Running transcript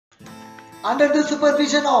Under the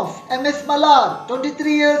supervision of MS Malar,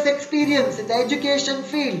 23 years experience in the education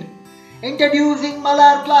field, introducing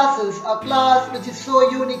Malar classes, a class which is so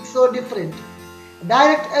unique, so different.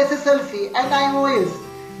 Direct SSLC, NIOS,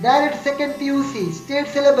 direct second PUC, state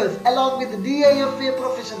syllabus along with DIFA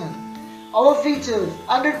professional. Our features: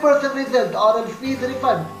 100% result oral fees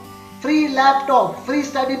refund, free laptop, free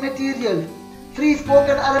study material, free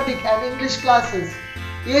spoken Arabic and English classes,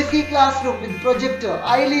 AC classroom with projector,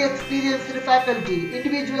 highly experienced faculty,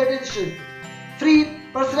 individual attention, free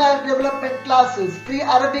personality development classes, free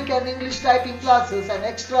Arabic and English typing classes and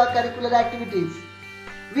extracurricular activities.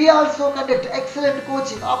 We also conduct excellent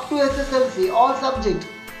coaching up to SSLC, all subjects,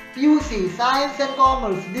 PUC, Science and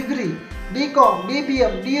Commerce, Degree, BCom,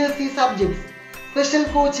 BBM, BSc subjects, special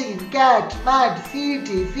coaching in CAT, MAT, CET,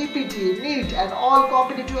 CPT, NEET and all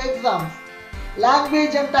competitive exams,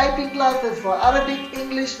 language and typing classes for Arabic,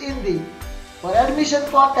 English, Hindi. For admission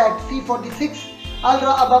contact C46,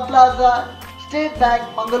 Alra Abba Plaza, State Bank,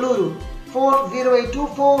 Mangaluru, phone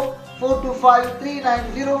 0824 425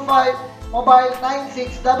 3905, mobile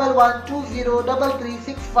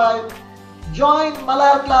 9611203365. Join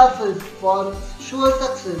Malar classes for sure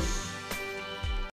success.